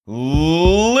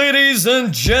Ladies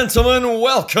and gentlemen,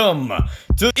 welcome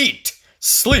to Eat,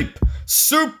 Sleep,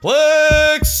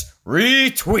 Suplex,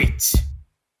 Retweet.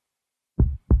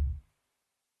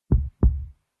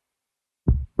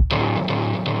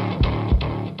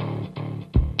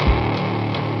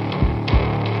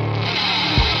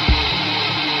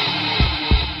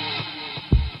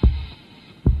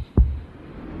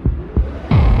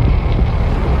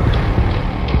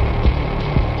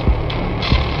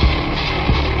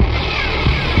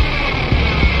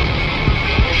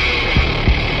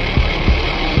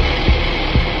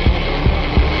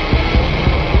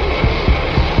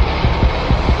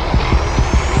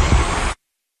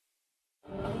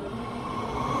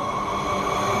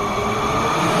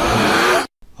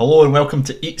 Hello and welcome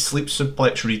to Eat, Sleep,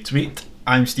 Suplex, Retweet.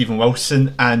 I'm Stephen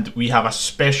Wilson and we have a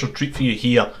special treat for you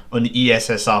here on the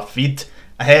ESSR feed.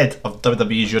 Ahead of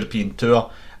WWE's European Tour,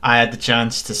 I had the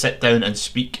chance to sit down and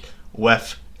speak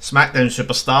with SmackDown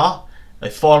superstar,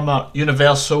 a former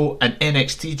Universal and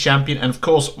NXT champion, and of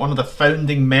course one of the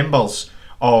founding members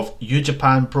of New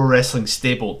Japan Pro Wrestling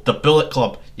stable, the Bullet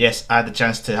Club. Yes, I had the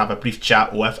chance to have a brief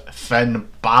chat with Finn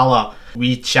Balor.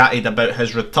 We chatted about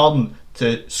his return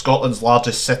to Scotland's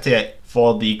largest city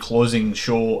for the closing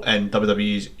show in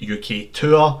WWE's UK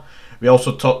tour. We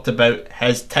also talked about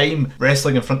his time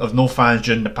wrestling in front of no fans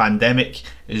during the pandemic,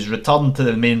 his return to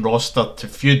the main roster to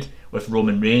feud with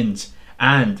Roman Reigns,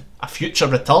 and a future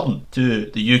return to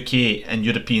the UK and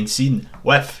European scene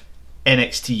with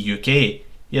NXT UK.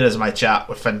 Here is my chat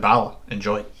with Finn Balor.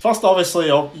 Enjoy. First, obviously,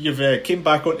 you've came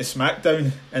back onto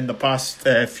SmackDown in the past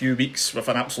few weeks with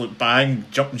an absolute bang,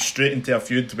 jumping straight into a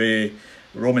feud with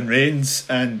Roman Reigns.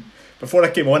 And before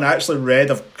I came on, I actually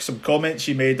read of some comments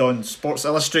you made on Sports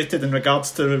Illustrated in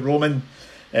regards to Roman,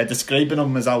 describing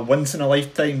him as a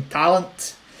once-in-a-lifetime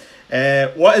talent.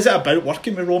 What is it about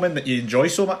working with Roman that you enjoy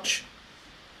so much?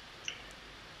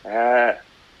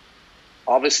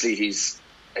 Obviously, he's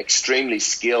extremely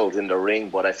skilled in the ring,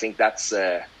 but I think that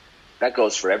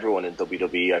goes for everyone in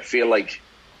WWE. I feel like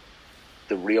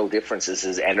the real difference is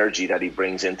his energy that he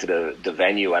brings into the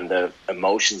venue and the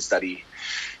emotions that he,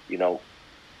 the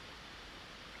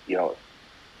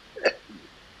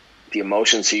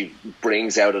emotions he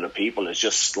brings out of the people is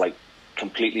just like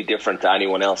completely different to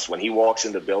anyone else. When he walks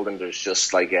in the building, there's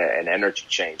just like an energy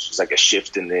change. There's like a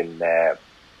shift in the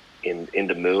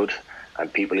mood,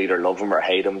 and people either love him or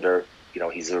hate him.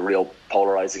 He's a real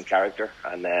polarizing character,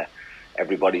 and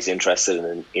everybody's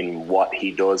interested in what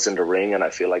he does in the ring, and I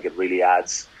feel like it really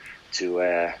adds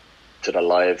to the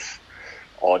live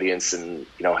audience and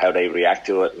how they react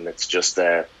to it, and it's just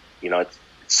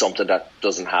it's something that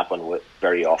doesn't happen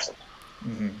very often.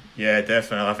 Mm-hmm. Yeah,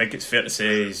 definitely. I think it's fair to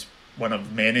say he's one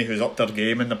of many who's upped their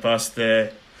game in the past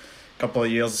couple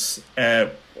of years.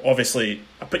 Obviously,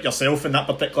 I put yourself in that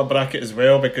particular bracket as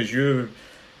well, because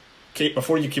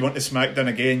before you came onto SmackDown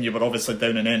again, you were obviously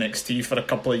down in NXT for a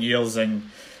couple of years, and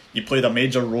you played a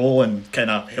major role in kind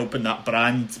of helping that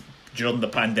brand during the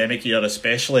pandemic year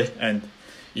especially, and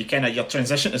your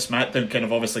transition to SmackDown kind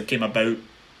of obviously came about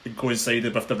and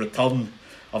coincided with the return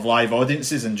of live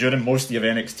audiences, and during most of your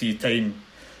NXT time,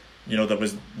 there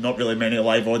was not really many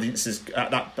live audiences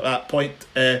at that point.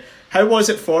 How was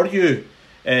it for you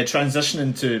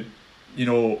transitioning to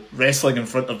wrestling in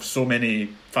front of so many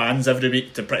fans every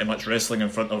week to pretty much wrestling in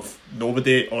front of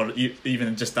nobody, or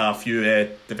even just a few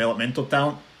developmental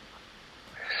talent?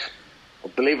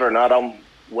 Well, believe it or not, I'm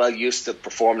well used to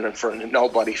performing in front of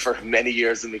nobody for many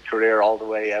years in my career, all the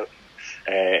way out,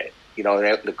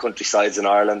 out in the countrysides in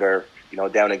Ireland, or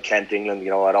down in Kent, England.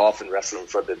 I'd often wrestle in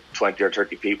front of 20 or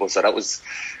 30 people, so that was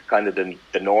kind of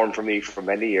the norm for me for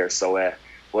many years. So,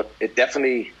 but it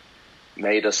definitely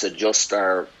made us adjust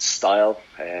our style.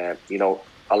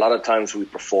 A lot of times we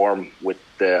perform with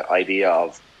the idea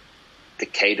of the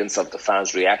cadence of the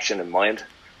fans' reaction in mind.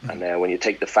 Mm-hmm. And when you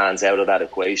take the fans out of that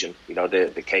equation,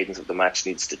 the cadence of the match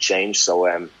needs to change.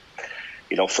 So,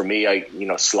 for me, I,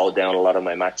 slowed down a lot of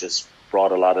my matches,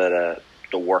 brought a lot of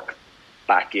the work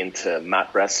back into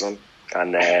mat wrestling,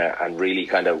 and really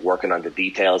kind of working on the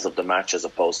details of the match, as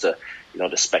opposed to,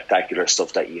 the spectacular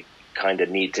stuff that you kind of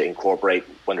need to incorporate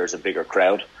when there's a bigger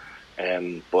crowd.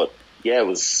 But yeah,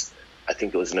 I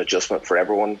think it was an adjustment for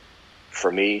everyone. For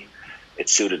me, it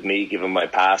suited me given my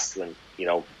past when,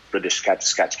 British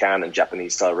catch can and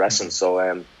Japanese style wrestling.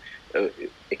 So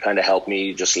it kind of helped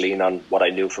me just lean on what I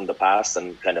knew from the past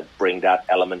and kind of bring that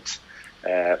element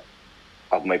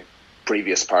of my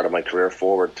previous part of my career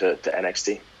forward to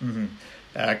NXT. Mm-hmm.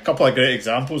 A couple of great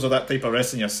examples of that type of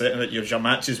wrestling you're setting. Your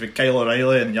matches with Kyle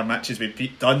O'Reilly and your matches with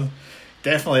Pete Dunne.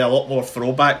 definitely a lot more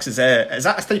throwbacks. Is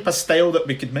that a type of style that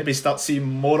we could maybe start seeing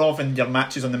more of in your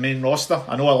matches on the main roster?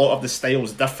 I know a lot of the style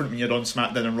is different when you're on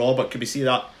SmackDown and Raw, but could we see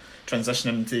that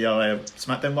transitioning into your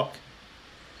SmackDown work?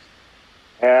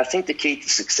 I think the key to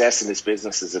success in this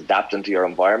business is adapting to your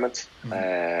environment.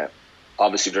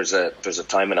 Obviously, there's a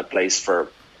time and a place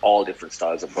for all different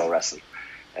styles of pro wrestling.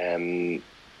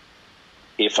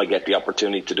 If I get the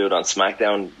opportunity to do it on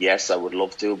SmackDown, yes, I would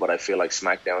love to, but I feel like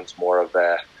SmackDown's more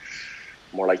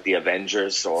like the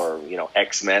Avengers or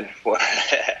X-Men.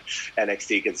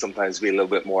 NXT can sometimes be a little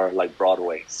bit more like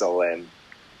Broadway, so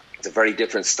it's a very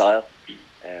different style.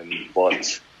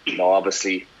 But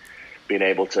obviously, being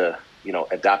able to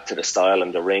adapt to the style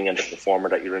and the ring and the performer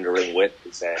that you're in the ring with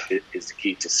is the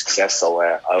key to success. So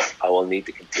I will need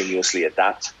to continuously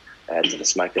adapt to the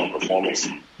SmackDown performance.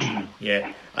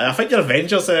 Yeah, I think your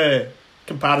Avengers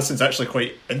comparison is actually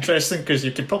quite interesting, because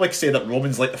you could probably say that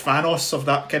Roman's like the Thanos of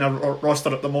that kind of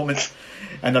roster at the moment,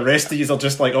 and the rest of these are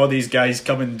just like all these guys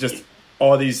coming just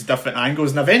all these different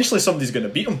angles, and eventually somebody's going to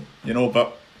beat them,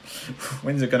 but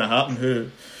when's it going to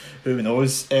happen? Who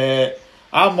knows?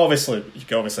 I'm obviously, you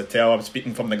can obviously tell I'm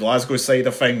speaking from the Glasgow side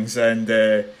of things, and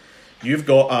you've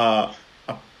got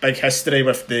a big history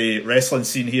with the wrestling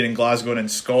scene here in Glasgow and in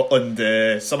Scotland.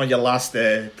 Some of your last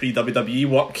pre-WWE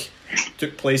work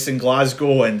took place in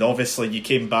Glasgow, and obviously you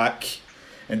came back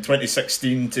in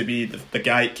 2016 to be the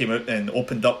guy that came out and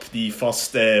opened up the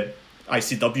first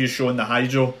ICW show in the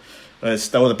Hydro. It's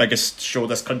still the biggest show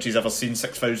this country's ever seen,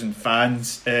 6,000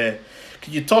 fans.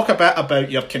 Could you talk a bit about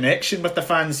your connection with the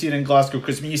fans here in Glasgow?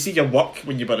 Because when you see your work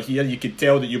when you were here, you could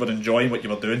tell that you were enjoying what you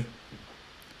were doing.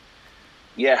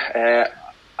 Yeah,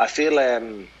 I feel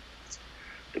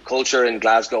the culture in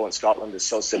Glasgow and Scotland is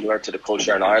so similar to the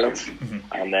culture in Ireland.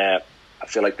 And I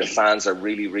feel like the fans are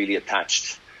really, really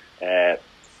attached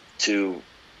to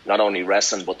not only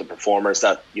wrestling, but the performers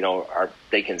that,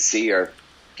 they can see are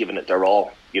giving it their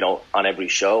all, on every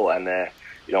show. And,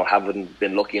 having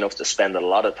been lucky enough to spend a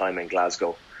lot of time in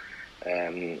Glasgow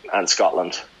and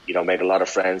Scotland, made a lot of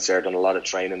friends there, done a lot of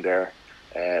training there.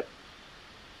 I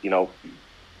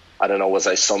don't know, was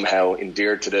I somehow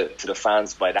endeared to the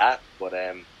fans by that? But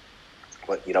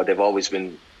they've always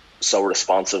been so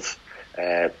responsive.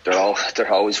 They're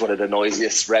always one of the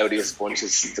noisiest, rowdiest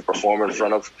bunches to perform in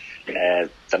front of.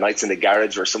 The nights in the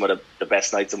garage were some of the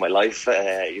best nights of my life.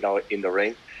 In the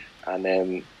ring,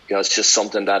 and it's just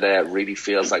something that really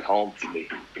feels like home for me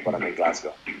when I'm in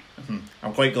Glasgow.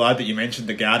 I'm quite glad that you mentioned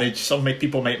the garage. Some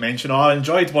people might mention, I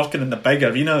enjoyed working in the big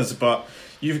arenas, but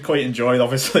you've quite enjoyed,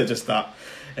 obviously, just that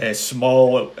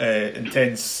small,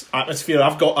 intense atmosphere.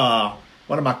 I've got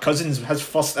one of my cousins, his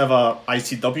first ever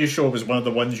ICW show was one of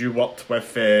the ones you worked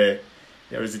with. It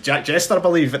was Jack Jester, I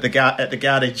believe, at the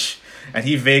garage, and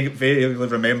he vaguely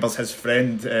remembers his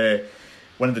friend,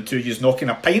 one of the two years, knocking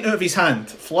a pint out of his hand,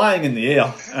 flying in the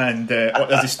air, and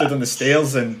as he stood on the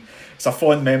stairs, and it's a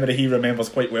fond memory he remembers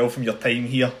quite well from your time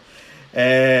here.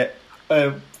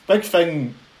 Big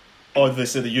thing,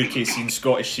 obviously, the UK scene,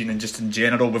 Scottish scene, and just in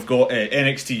general, we've got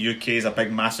NXT UK is a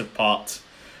big, massive part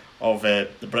of the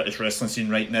British wrestling scene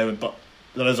right now, but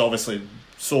there is obviously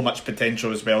so much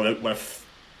potential as well out with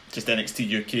just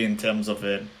NXT UK in terms of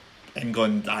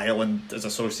England, Ireland as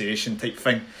association type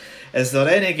thing. Is there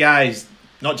any guys,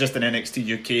 not just in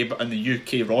NXT UK, but in the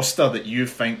UK roster that you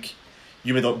think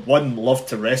you would, one, love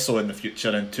to wrestle in the future,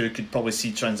 and two, could probably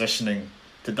see transitioning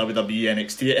to WWE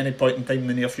NXT at any point in time in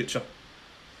the near future?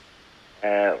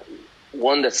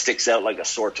 One that sticks out like a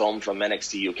sore thumb from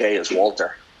NXT UK is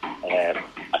Walter.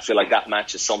 I feel like that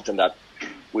match is something that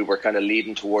we were kind of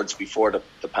leading towards before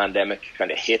the pandemic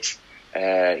kind of hit.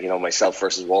 Myself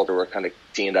versus Walter were kind of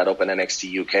teeing that up in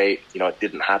NXT UK. It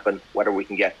didn't happen. Whether we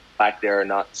can get back there or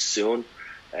not soon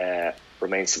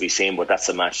remains to be seen, but that's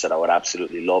a match that I would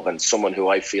absolutely love, and someone who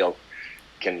I feel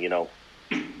can,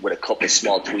 with a couple of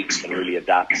small tweaks, can really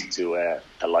adapt to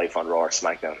life on Raw or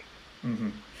SmackDown.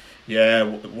 Yeah,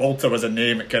 Walter was a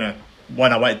name that kind of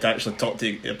one I wanted to actually talk to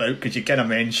you about, because you kind of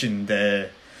mentioned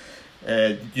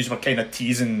you were kind of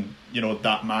teasing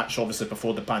that match obviously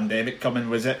before the pandemic coming.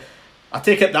 Was it, I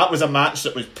take it that was a match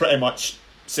that was pretty much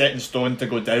set in stone to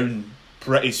go down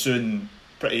pretty soon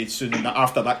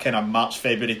after that kind of March,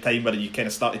 February time, where you kind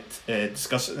of started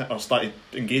discussing it or started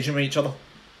engaging with each other?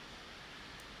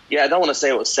 Yeah, I don't want to say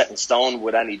it was set in stone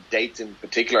with any date in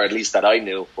particular, at least that I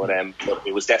knew, but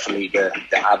it was definitely the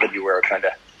avenue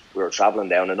we were travelling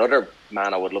down. Another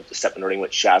man I would love to step in the ring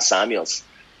with, Shaz Samuels.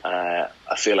 I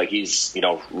feel like he's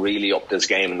really upped his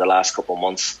game in the last couple of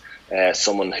months.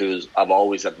 Someone who's I've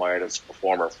always admired as a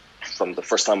performer from the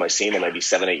first time I seen him, maybe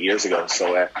 7-8 years ago.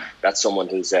 So that's someone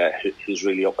who's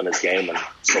really up in his game, and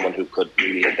someone who could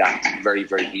really adapt very,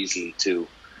 very easily to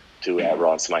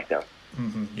Raw and SmackDown.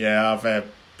 Mm-hmm. Yeah,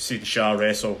 I've seen Shah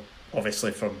wrestle,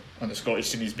 obviously, from on the Scottish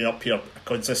scene. He's been up here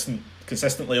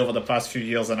consistently over the past few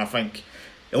years, and I think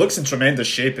he looks in tremendous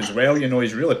shape as well. You know,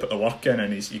 he's really put the work in,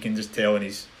 and you can just tell in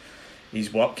his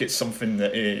work, it's something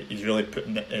that he's really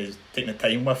taking the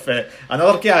time with.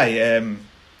 Another guy,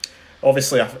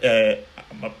 obviously,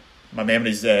 my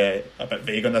memory's a bit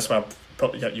vague on this one.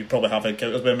 You probably have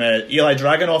encounters with him. Eli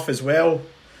Dragunov as well.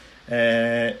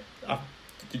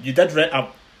 You did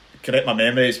correct my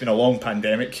memory. It's been a long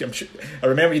pandemic. I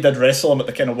remember you did wrestle him at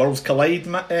the kind of Worlds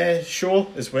Collide show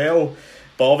as well.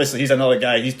 But obviously, he's another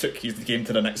guy. He's the game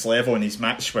to the next level, and his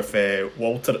match with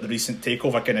Walter at the recent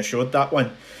Takeover kind of showed that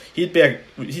one. He'd be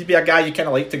a guy you kind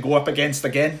of like to go up against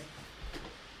again.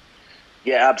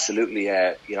 Yeah, absolutely.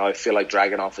 I feel like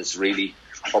Dragunov has really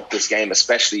upped this game,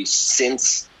 especially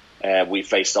since we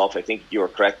faced off. I think you were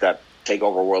correct that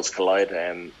Takeover Worlds Collide.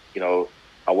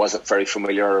 I wasn't very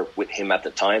familiar with him at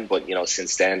the time, but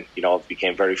since then, I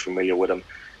became very familiar with him.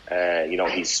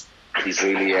 He's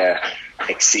really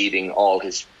exceeding all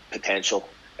his potential.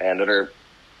 Another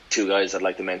two guys I'd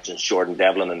like to mention is Jordan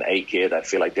Devlin and A-Kid. I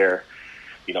feel like they're,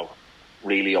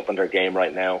 really up in their game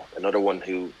right now. Another one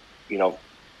who,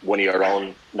 one of your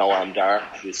own, Noam Dar,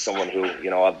 who's someone who,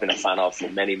 I've been a fan of for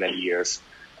many, many years,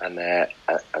 and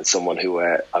someone who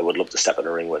I would love to step in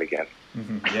the ring with again.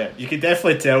 Mm-hmm. Yeah, you can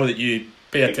definitely tell that you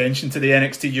pay attention to the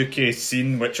NXT UK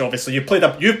scene, which obviously you've played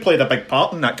a big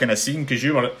part in that kind of scene, because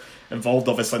you were involved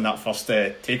obviously in that first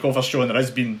Takeover show, and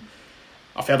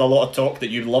I've heard a lot of talk that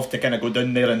you'd love to kind of go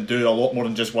down there and do a lot more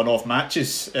than just one-off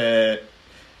matches.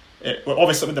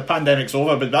 Obviously when the pandemic's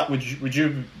over, but would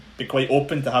you be quite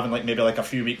open to having maybe a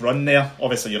few week run there?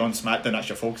 Obviously you're on SmackDown, that's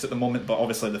your focus at the moment, but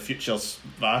obviously the future's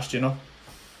vast,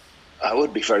 I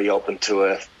would be very open to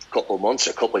a couple of months or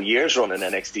a couple of years running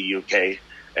NXT UK.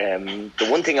 The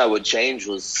one thing I would change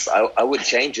was I would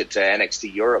change it to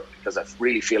NXT Europe, because I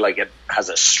really feel like it has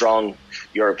a strong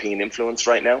European influence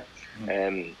right now.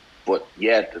 But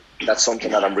yeah, that's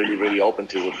something that I'm really, really open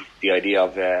to, with the idea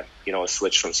of a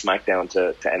switch from SmackDown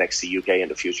to NXT UK in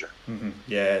the future. Mm-hmm.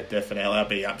 Yeah, definitely. I'd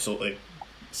be absolutely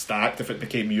stacked if it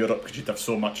became Europe, because you'd have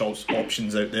so much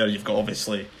options out there. You've got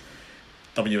obviously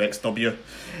WXW.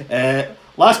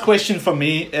 Last question for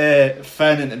me,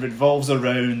 Finn, and it revolves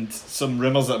around some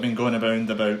rumours that have been going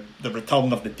around about the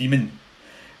return of the Demon.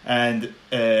 And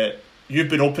you've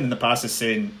been open in the past as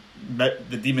saying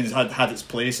the Demon's had its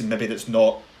place, and maybe that's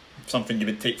not something you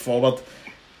would take forward.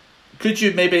 Could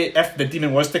you maybe, if the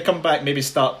Demon was to come back, maybe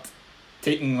start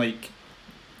taking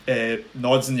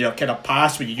nods in your kind of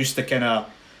past, where you used to kind of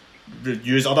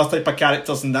use other type of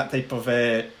characters in that type of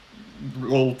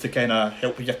role to kind of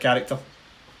help with your character?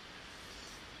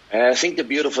 I think the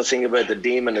beautiful thing about the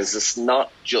Demon is it's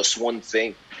not just one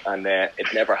thing, and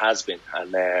it never has been,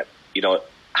 and it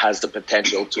has the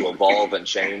potential to evolve and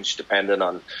change depending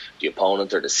on the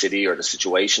opponent or the city or the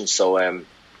situation. So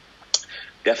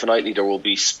definitely there will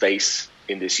be space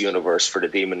in this universe for the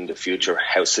Demon in the future.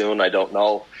 How soon, I don't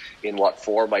know. In what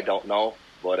form, I don't know.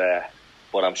 But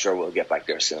I'm sure we'll get back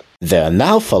there soon. There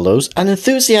now follows an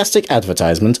enthusiastic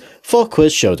advertisement for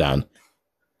Quiz Showdown.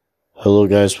 Hello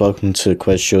guys, welcome to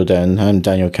Quiz Showdown. I'm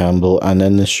Daniel Campbell, and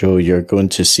in this show you're going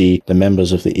to see the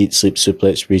members of the Eat Sleep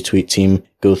Suplex Retweet team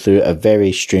go through a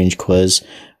very strange quiz.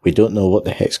 We don't know what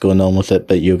the heck's going on with it,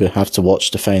 but you're going to have to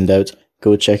watch to find out.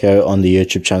 Go check out on the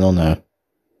YouTube channel now.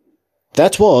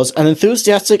 That was an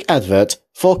enthusiastic advert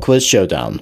for Quiz Showdown.